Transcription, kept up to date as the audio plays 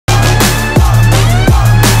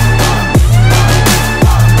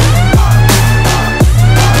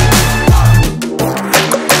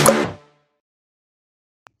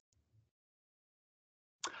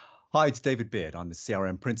Hi, it's David Beard. I'm the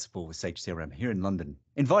CRM principal with Sage CRM here in London,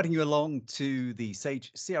 inviting you along to the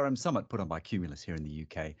Sage CRM Summit put on by Cumulus here in the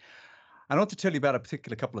UK. I want to tell you about a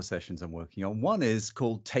particular couple of sessions I'm working on. One is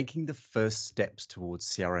called Taking the First Steps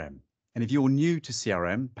Towards CRM. And if you're new to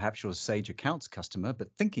CRM, perhaps you're a Sage Accounts customer, but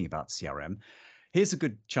thinking about CRM, here's a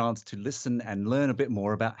good chance to listen and learn a bit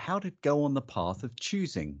more about how to go on the path of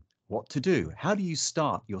choosing what to do. How do you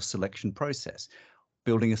start your selection process?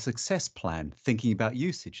 Building a success plan, thinking about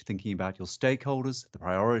usage, thinking about your stakeholders, the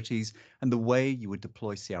priorities, and the way you would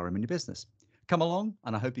deploy CRM in your business. Come along,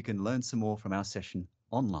 and I hope you can learn some more from our session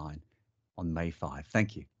online on May 5.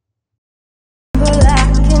 Thank you.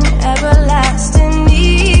 Everlasting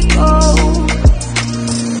eagle.